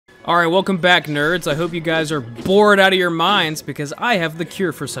Alright, welcome back, nerds. I hope you guys are bored out of your minds because I have the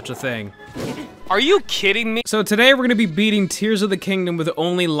cure for such a thing. Are you kidding me? So today we're going to be beating Tears of the Kingdom with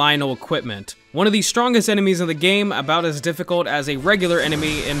only Lynel equipment. One of the strongest enemies in the game, about as difficult as a regular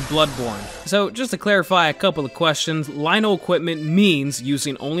enemy in Bloodborne. So just to clarify a couple of questions, Lynel equipment means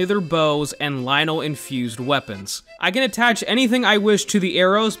using only their bows and Lynel infused weapons. I can attach anything I wish to the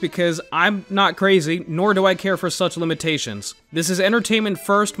arrows because I'm not crazy, nor do I care for such limitations. This is entertainment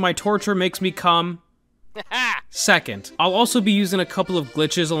first, my torture makes me come. Second, I'll also be using a couple of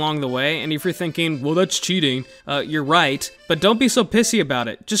glitches along the way, and if you're thinking, well that's cheating, you're right, but don't be so pissy about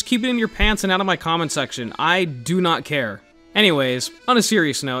it. Just keep it in your pants and out of my comment section. I do not care. Anyways, on a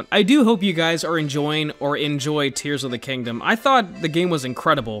serious note, I do hope you guys are enjoying or enjoy Tears of the Kingdom. I thought the game was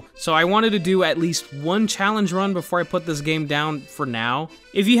incredible, so I wanted to do at least one challenge run before I put this game down for now.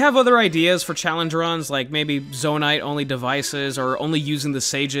 If you have other ideas for challenge runs, like maybe Zonite only devices or only using the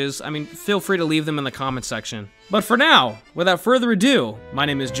sages, I mean, feel free to leave them in the comment section. But for now, without further ado, my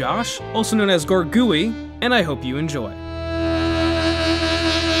name is Josh, also known as Gorgui, and I hope you enjoy.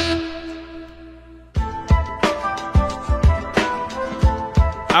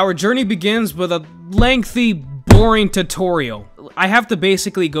 Our journey begins with a lengthy, boring tutorial. I have to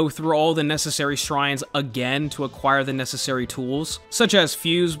basically go through all the necessary shrines again to acquire the necessary tools, such as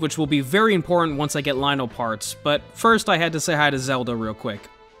Fuse, which will be very important once I get Lynel parts, but first I had to say hi to Zelda real quick.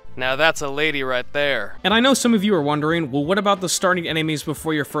 Now that's a lady right there. And I know some of you are wondering, well what about the starting enemies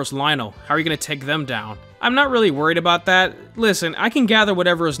before your first Lynel? How are you going to take them down? I'm not really worried about that. Listen, I can gather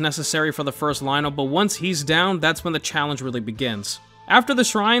whatever is necessary for the first Lynel, but once he's down, that's when the challenge really begins. After the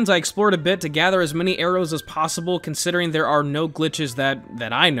shrines, I explored a bit to gather as many arrows as possible, considering there are no glitches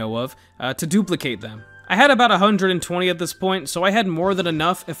that I know of, to duplicate them. I had about 120 at this point, so I had more than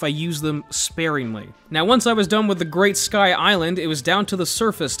enough if I used them sparingly. Now once I was done with the Great Sky Island, it was down to the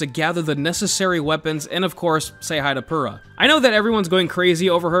surface to gather the necessary weapons and of course, say hi to Purah. I know that everyone's going crazy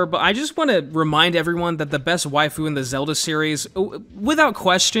over her, but I just want to remind everyone that the best waifu in the Zelda series, without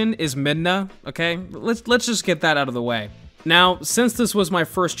question, is Midna, okay? Let's just get that out of the way. Now, since this was my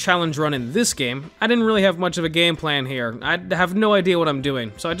first challenge run in this game, I didn't really have much of a game plan here. I have no idea what I'm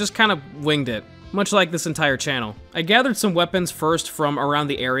doing, so I just kind of winged it, much like this entire channel. I gathered some weapons first from around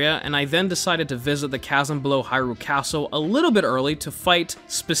the area, and I then decided to visit the chasm below Hyrule Castle a little bit early to fight,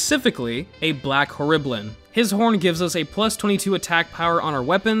 specifically, a Black Horriblin. His horn gives us a plus 22 attack power on our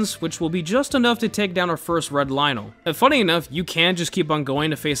weapons, which will be just enough to take down our first red Lynel. Funny enough, you can just keep on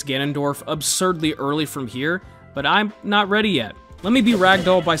going to face Ganondorf absurdly early from here, but I'm not ready yet. Let me be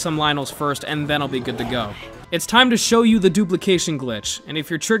ragdolled by some Lynels first, and then I'll be good to go. It's time to show you the duplication glitch, and if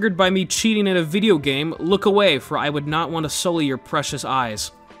you're triggered by me cheating in a video game, look away, for I would not want to sully your precious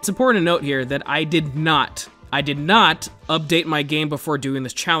eyes. It's important to note here that I did not update my game before doing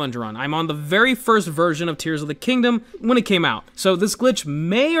this challenge run. I'm on the very first version of Tears of the Kingdom when it came out, so this glitch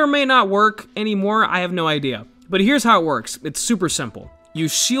may or may not work anymore, I have no idea. But here's how it works, it's super simple.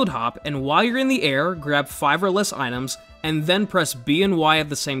 Use shield hop, and while you're in the air, grab 5 or less items, and then press B and Y at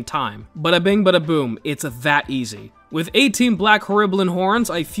the same time. Bada bing, bada boom, it's that easy. With 18 Black Horriblin horns,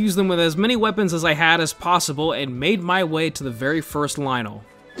 I fused them with as many weapons as I had as possible, and made my way to the very first Lynel.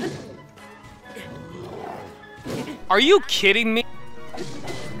 Are you kidding me?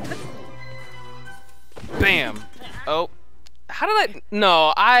 Bam. Oh. How did I...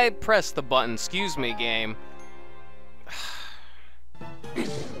 No, I pressed the button. Excuse me, game.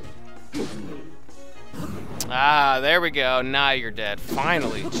 Ah, there we go. Now you're dead.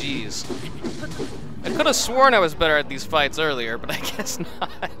 Finally, jeez. I could have sworn I was better at these fights earlier, but I guess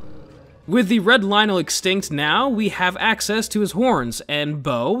not. With the red Lynel extinct now, we have access to his horns and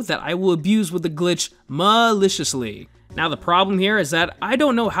bow that I will abuse with the glitch maliciously. Now the problem here is that I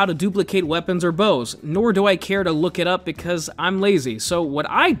don't know how to duplicate weapons or bows, nor do I care to look it up because I'm lazy, so what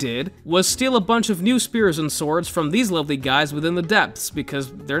I did was steal a bunch of new spears and swords from these lovely guys within the depths,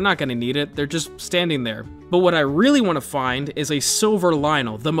 because they're not gonna need it, they're just standing there. But what I really want to find is a silver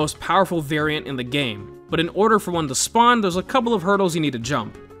Lynel, the most powerful variant in the game. But in order for one to spawn, there's a couple of hurdles you need to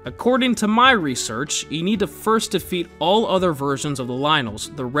jump. According to my research, you need to first defeat all other versions of the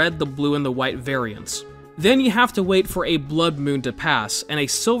Lynels, the red, the blue, and the white variants. Then you have to wait for a blood moon to pass, and a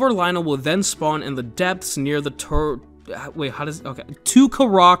silver Lynel will then spawn in the depths near the Tukarok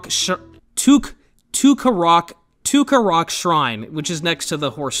Shrine, which is next to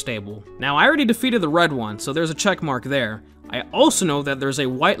the horse stable. Now I already defeated the red one, so there's a check mark there. I also know that there's a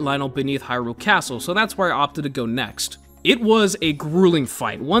white Lynel beneath Hyrule Castle, so that's where I opted to go next. It was a grueling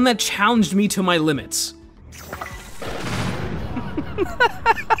fight, one that challenged me to my limits.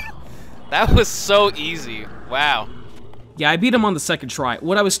 That was so easy. Wow. Yeah, I beat him on the second try.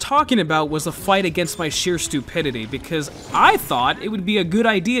 What I was talking about was the fight against my sheer stupidity, because I thought it would be a good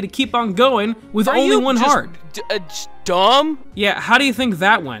idea to keep on going with only one heart. Dumb? Yeah, how do you think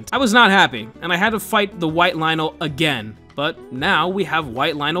that went? I was not happy, and I had to fight the white Lynel again. But now we have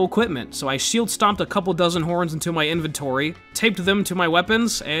white Lynel equipment, so I shield stomped a couple dozen horns into my inventory, taped them to my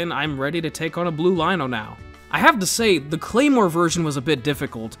weapons, and I'm ready to take on a blue Lynel now. I have to say, the Claymore version was a bit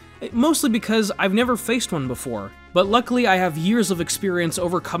difficult, mostly because I've never faced one before. But luckily I have years of experience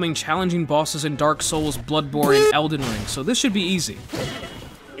overcoming challenging bosses in Dark Souls, Bloodborne, and Elden Ring, so this should be easy.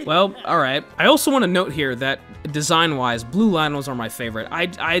 Well, alright. I also want to note here that, design-wise, blue Lynels are my favorite.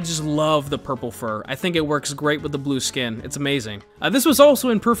 I just love the purple fur. I think it works great with the blue skin. It's amazing. This was also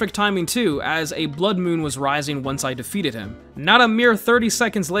in perfect timing too, as a blood moon was rising once I defeated him. Not a mere 30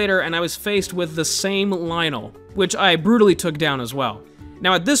 seconds later, and I was faced with the same Lynel, which I brutally took down as well.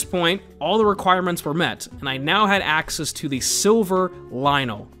 Now at this point, all the requirements were met, and I now had access to the silver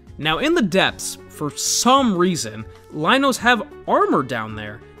Lynel. Now in the depths, for some reason, Lynels have armor down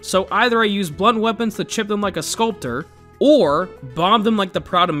there. So either I use blunt weapons to chip them like a sculptor, or bomb them like the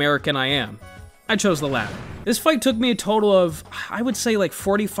proud American I am. I chose the latter. This fight took me a total of, I would say like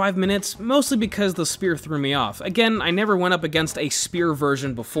 45 minutes, mostly because the spear threw me off. Again, I never went up against a spear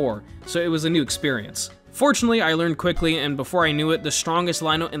version before, so it was a new experience. Fortunately, I learned quickly, and before I knew it, the strongest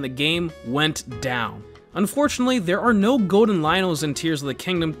Lynel in the game went down. Unfortunately, there are no golden Lynels in Tears of the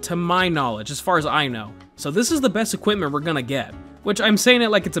Kingdom to my knowledge, as far as I know. So this is the best equipment we're gonna get. Which I'm saying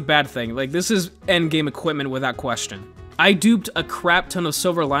it like it's a bad thing, like this is endgame equipment without question. I duped a crap ton of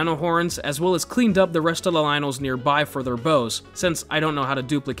silver Lynel horns, as well as cleaned up the rest of the Lynels nearby for their bows, since I don't know how to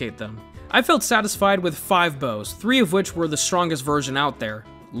duplicate them. I felt satisfied with 5 bows, 3 of which were the strongest version out there.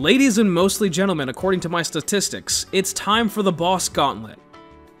 Ladies and mostly gentlemen, according to my statistics, it's time for the boss gauntlet.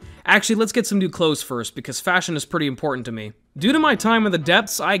 Actually, let's get some new clothes first, because fashion is pretty important to me. Due to my time in the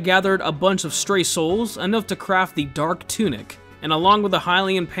depths, I gathered a bunch of stray souls, enough to craft the dark tunic. And along with the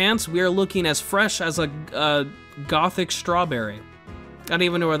Hylian pants, we are looking as fresh as a gothic strawberry. I don't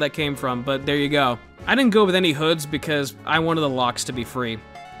even know where that came from, but there you go. I didn't go with any hoods because I wanted the locks to be free.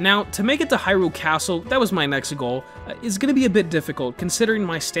 Now, to make it to Hyrule Castle, that was my next goal, is going to be a bit difficult considering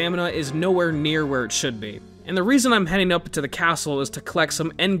my stamina is nowhere near where it should be. And the reason I'm heading up to the castle is to collect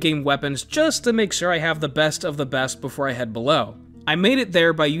some endgame weapons just to make sure I have the best of the best before I head below. I made it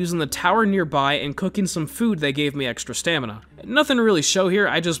there by using the tower nearby and cooking some food that gave me extra stamina. Nothing to really show here,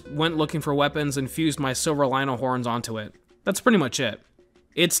 I just went looking for weapons and fused my silver Lynel horns onto it. That's pretty much it.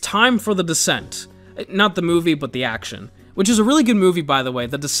 It's time for The Descent. Not the movie, but the action. Which is a really good movie, by the way.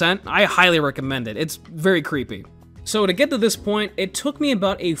 The Descent, I highly recommend it. It's very creepy. So to get to this point, it took me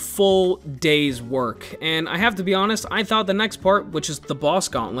about a full day's work. And I have to be honest, I thought the next part, which is the boss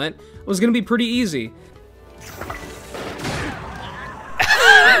gauntlet, was gonna be pretty easy.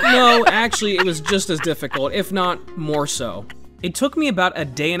 No, actually, it was just as difficult, if not more so. It took me about a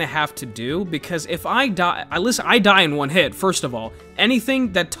day and a half to do, because if I die, I die in one hit, first of all.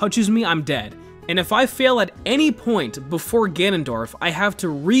 Anything that touches me, I'm dead. And if I fail at any point before Ganondorf, I have to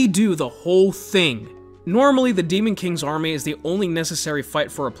redo the whole thing. Normally, the Demon King's army is the only necessary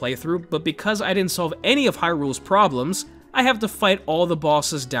fight for a playthrough, but because I didn't solve any of Hyrule's problems, I have to fight all the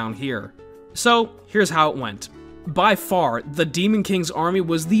bosses down here. So, here's how it went. By far, the Demon King's army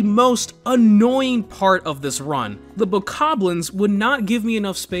was the most annoying part of this run. The bokoblins would not give me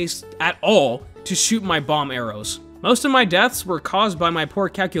enough space at all to shoot my bomb arrows. Most of my deaths were caused by my poor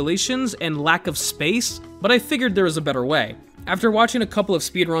calculations and lack of space, but I figured there was a better way. After watching a couple of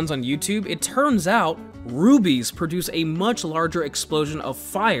speedruns on YouTube, it turns out rubies produce a much larger explosion of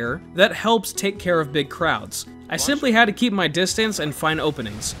fire that helps take care of big crowds. I simply had to keep my distance and find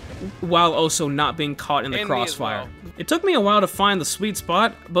openings, while also not being caught in the crossfire. It took me a while to find the sweet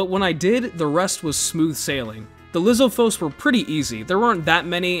spot, but when I did, the rest was smooth sailing. The Lizzophos were pretty easy. There weren't that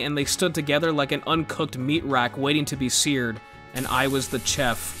many, and they stood together like an uncooked meat rack waiting to be seared, and I was the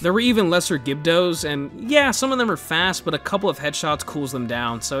chef. There were even lesser Gibdos, and yeah, some of them are fast, but a couple of headshots cools them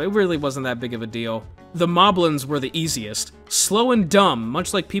down, so it really wasn't that big of a deal. The Moblins were the easiest. Slow and dumb,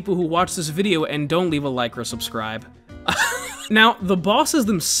 much like people who watch this video and don't leave a like or subscribe. Now, the bosses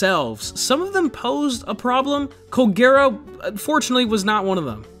themselves, some of them posed a problem. Kogera, fortunately, was not one of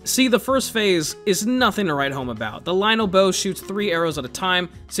them. See, the first phase is nothing to write home about. The Lynel bow shoots 3 arrows at a time,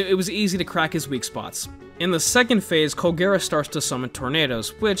 so it was easy to crack his weak spots. In the second phase, Kogera starts to summon tornadoes,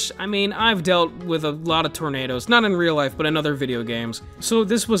 which, I mean, I've dealt with a lot of tornadoes, not in real life, but in other video games, so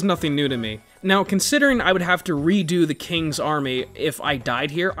this was nothing new to me. Now, considering I would have to redo the King's army if I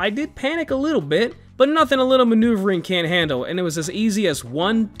died here, I did panic a little bit, but nothing a little maneuvering can't handle, and it was as easy as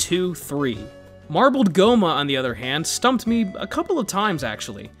 1, 2, 3. Marbled Goma, on the other hand, stumped me a couple of times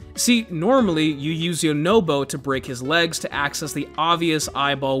actually. See, normally you use Yonobo to break his legs to access the obvious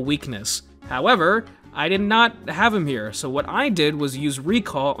eyeball weakness. However, I did not have him here, so what I did was use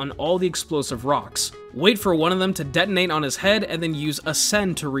Recall on all the explosive rocks. Wait for one of them to detonate on his head, and then use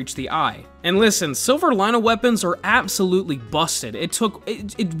Ascend to reach the eye. And listen, Silver Lynel weapons are absolutely busted. It took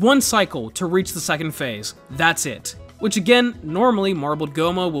one cycle to reach the second phase. That's it. Which again, normally Marbled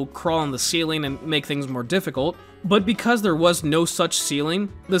Goma will crawl on the ceiling and make things more difficult, but because there was no such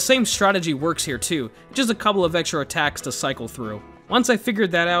ceiling, the same strategy works here too, just a couple of extra attacks to cycle through. Once I figured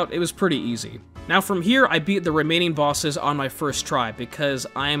that out, it was pretty easy. Now from here, I beat the remaining bosses on my first try, because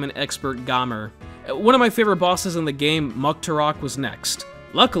I am an expert gamer. One of my favorite bosses in the game, Muktarok, was next.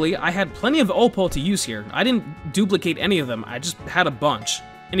 Luckily, I had plenty of Opal to use here. I didn't duplicate any of them, I just had a bunch.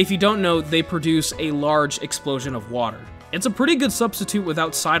 And if you don't know, they produce a large explosion of water. It's a pretty good substitute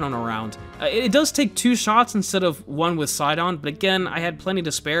without Sidon around. It does take 2 shots instead of 1 with Sidon, but again, I had plenty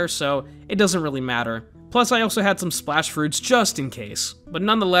to spare, so it doesn't really matter. Plus, I also had some splash fruits just in case. But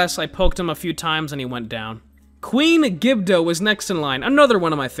nonetheless, I poked him a few times and he went down. Queen Gibdo was next in line, another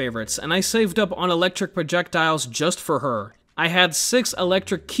one of my favorites, and I saved up on electric projectiles just for her. I had 6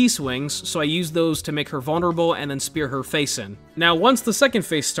 electric key swings, so I used those to make her vulnerable and then spear her face in. Now, once the second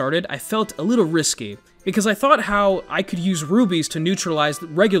phase started, I felt a little risky, because I thought how I could use rubies to neutralize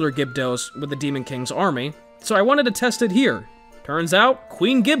regular Gibdos with the Demon King's army, so I wanted to test it here. Turns out,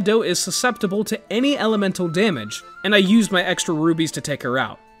 Queen Gibdo is susceptible to any elemental damage, and I used my extra rubies to take her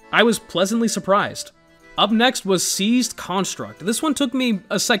out. I was pleasantly surprised. Up next was Seized Construct. This one took me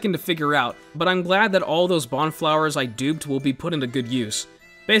a second to figure out, but I'm glad that all those bonflowers I duped will be put into good use.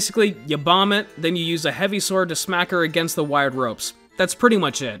 Basically, you bomb it, then you use a heavy sword to smack her against the wired ropes. That's pretty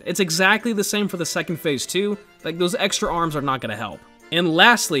much it. It's exactly the same for the second phase too, like those extra arms are not gonna help. And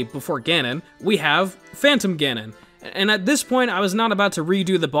lastly, before Ganon, we have Phantom Ganon. And at this point, I was not about to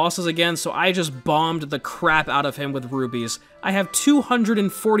redo the bosses again, so I just bombed the crap out of him with rubies. I have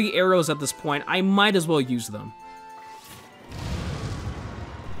 240 arrows at this point, I might as well use them.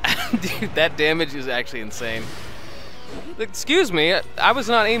 Dude, that damage is actually insane. Excuse me, I was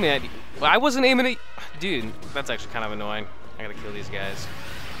not aiming at you. I wasn't aiming at you. Dude, that's actually kind of annoying. I gotta kill these guys.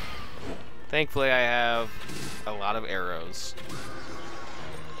 Thankfully, I have a lot of arrows.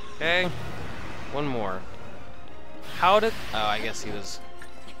 Okay, one more. How did... Oh, I guess he was...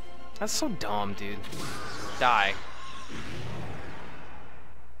 That's so dumb, dude. Die.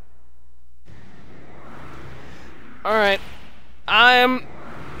 Alright. I'm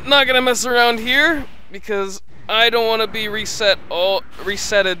not gonna mess around here, because I don't want to be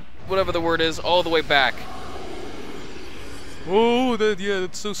resetted, whatever the word is, all the way back. Oh, yeah,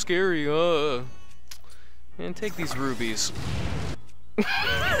 that's so scary. Man, take these rubies.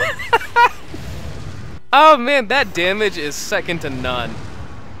 Oh man, that damage is second to none.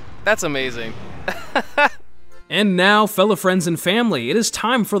 That's amazing. And now, fellow friends and family, it is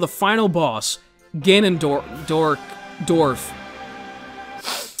time for the final boss, Ganondorf.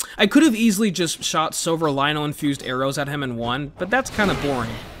 I could have easily just shot Silver Lynel infused arrows at him and won, but that's kind of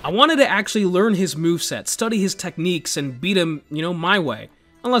boring. I wanted to actually learn his moveset, study his techniques, and beat him, you know, my way.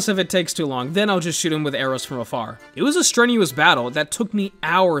 Unless if it takes too long, then I'll just shoot him with arrows from afar. It was a strenuous battle that took me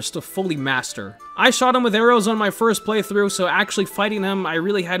hours to fully master. I shot him with arrows on my first playthrough, so actually fighting him, I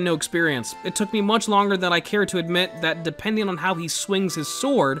really had no experience. It took me much longer than I care to admit that depending on how he swings his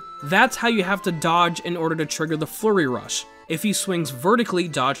sword, that's how you have to dodge in order to trigger the Flurry Rush. If he swings vertically,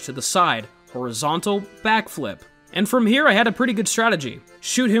 dodge to the side. Horizontal, backflip. And from here, I had a pretty good strategy.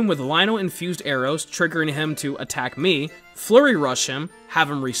 Shoot him with Lynel-infused arrows, triggering him to attack me, Flurry Rush him, have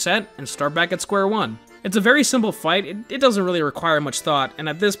him reset, and start back at square one. It's a very simple fight, it doesn't really require much thought, and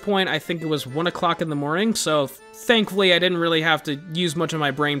at this point, I think it was 1 o'clock in the morning, so thankfully I didn't really have to use much of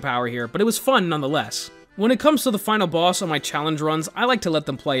my brain power here, but it was fun nonetheless. When it comes to the final boss on my challenge runs, I like to let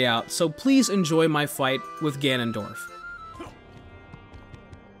them play out, so please enjoy my fight with Ganondorf.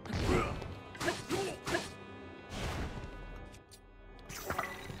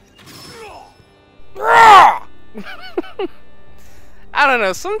 I don't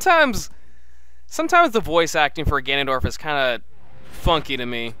know, sometimes the voice acting for Ganondorf is kind of funky to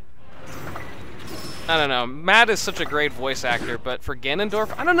me. I don't know, Matt is such a great voice actor, but for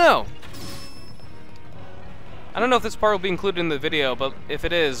Ganondorf, I don't know. I don't know if this part will be included in the video, but if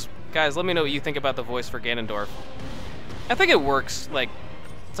it is, guys, let me know what you think about the voice for Ganondorf. I think it works, like,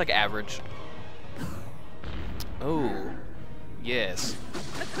 it's like average. Oh, yes.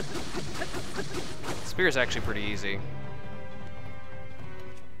 Spear is actually pretty easy.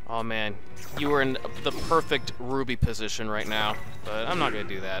 Oh man, you were in the perfect ruby position right now, but I'm not gonna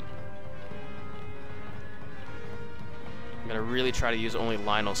do that. gonna really try to use only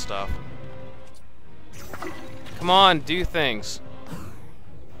Lynel stuff. Come on, do things.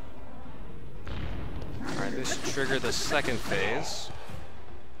 Alright, this should trigger the second phase.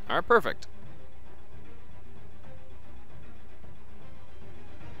 Alright, perfect.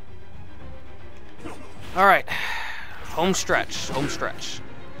 Alright. Home stretch, home stretch.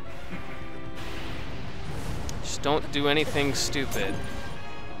 Just don't do anything stupid.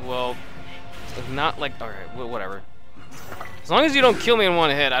 Well, not like... Alright, well, whatever. As long as you don't kill me in one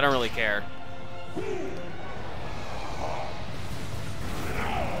hit, I don't really care.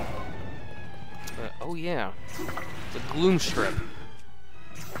 Oh yeah, the gloom strip.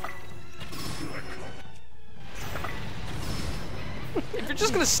 If you're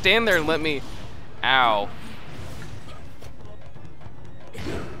just gonna stand there and let me... Ow.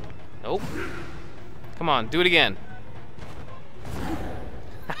 Nope. Come on, do it again.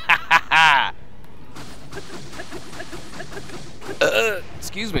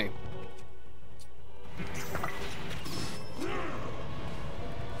 Excuse me.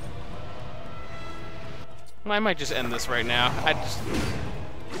 I might just end this right now.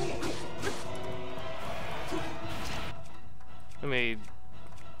 Let me...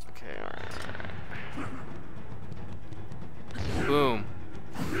 Okay, alright. Boom.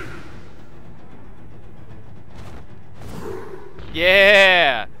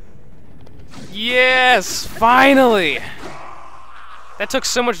 Yeah! Yes! Finally! That took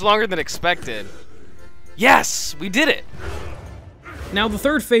so much longer than expected. Yes! We did it! Now, the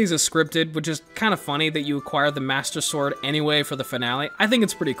third phase is scripted, which is kind of funny that you acquire the Master Sword anyway for the finale. I think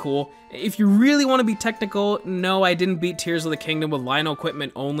it's pretty cool. If you really want to be technical, no, I didn't beat Tears of the Kingdom with Lynel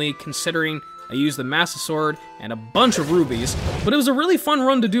equipment only, considering I used the Master Sword and a bunch of rubies, but it was a really fun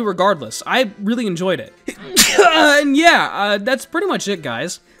run to do regardless. I really enjoyed it. And yeah, that's pretty much it,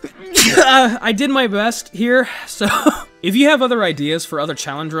 guys. I did my best here, so... If you have other ideas for other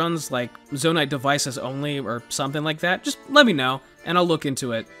challenge runs, like Zonite devices only or something like that, just let me know, and I'll look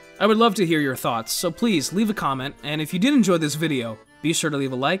into it. I would love to hear your thoughts, so please leave a comment, and if you did enjoy this video, be sure to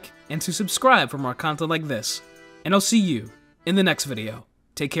leave a like, and to subscribe for more content like this. And I'll see you in the next video.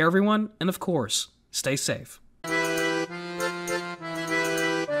 Take care, everyone, and of course, stay safe.